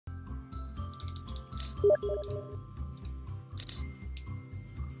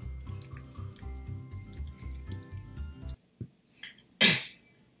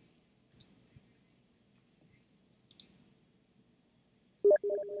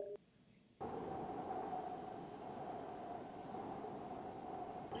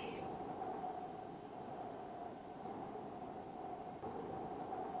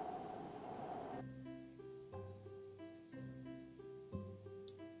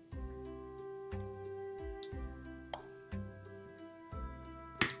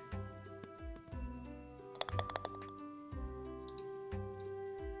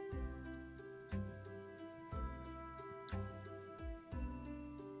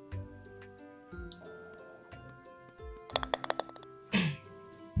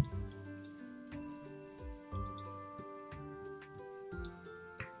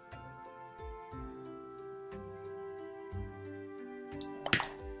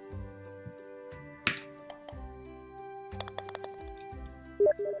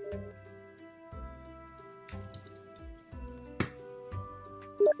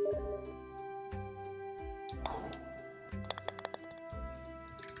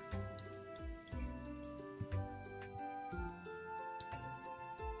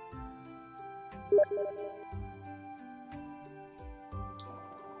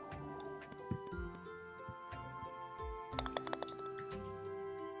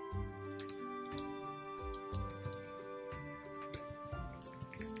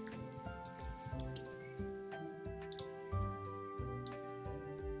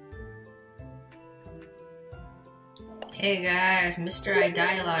Hey guys, Mr. I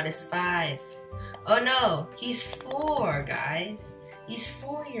Die A Lot is 5. Oh no, he's 4, guys. He's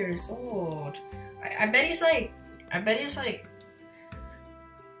 4 years old. I bet he's like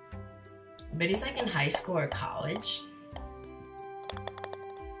in high school or college.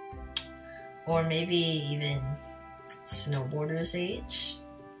 Or maybe even snowboarder's age.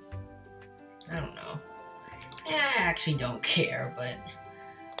 I don't know. Yeah, I actually don't care, but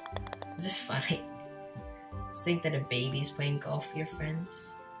it's just funny. Just think that a baby's playing golf with your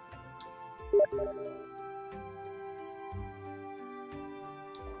friends.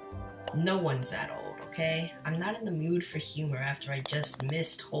 No one's that old, okay? I'm not in the mood for humor after I just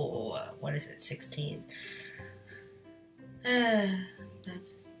missed hole, what is it, 16?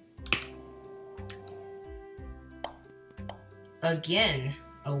 Again,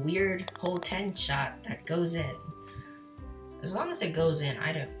 a weird hole 10 shot that goes in. As long as it goes in,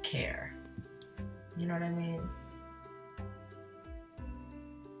 I don't care. You know what I mean?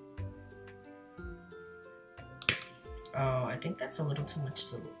 Oh, I think that's a little too much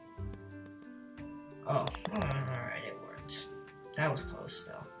to... Oh, alright, it worked. That was close,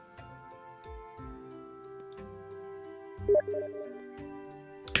 though.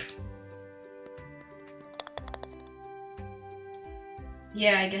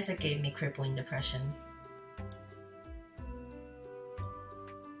 Yeah, I guess it gave me crippling depression.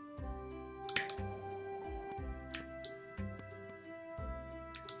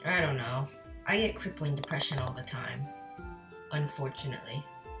 I don't know. I get crippling depression all the time. Unfortunately.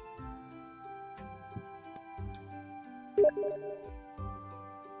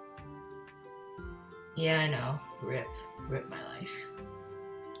 Yeah, I know. Rip my life.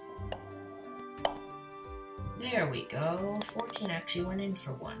 There we go. 14 actually went in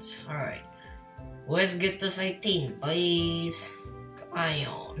for once. Alright. Let's get this 18, boys. Come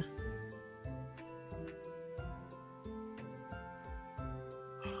on.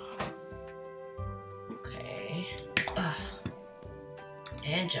 Okay.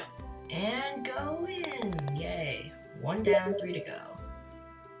 And jump. And go in. Yay. 1 down, 3 to go.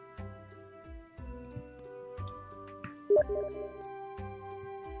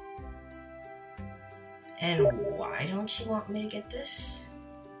 And why don't you want me to get this?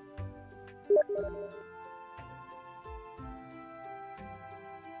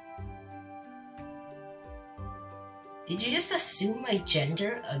 Did you just assume my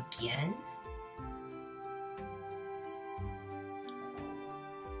gender again?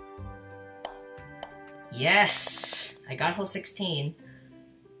 Yes! I got hole 16.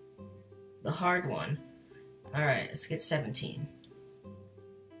 The hard one. Alright, let's get 17.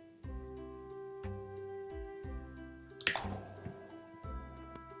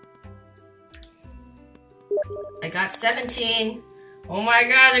 I got 17. Oh my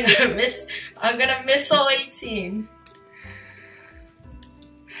god, I'm gonna miss all 18.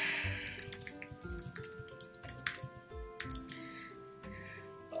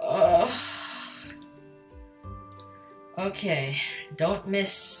 Okay, don't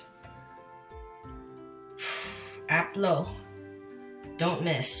miss. App low. Don't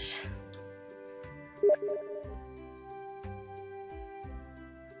miss.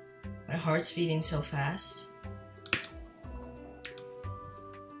 heart's beating so fast?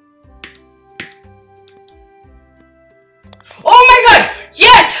 Oh my god!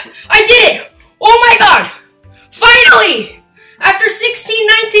 Yes! I did it! Oh my god! Finally! After 16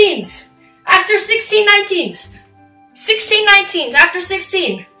 19s! After 16 19s! 16 19s! After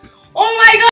 16! Oh my god!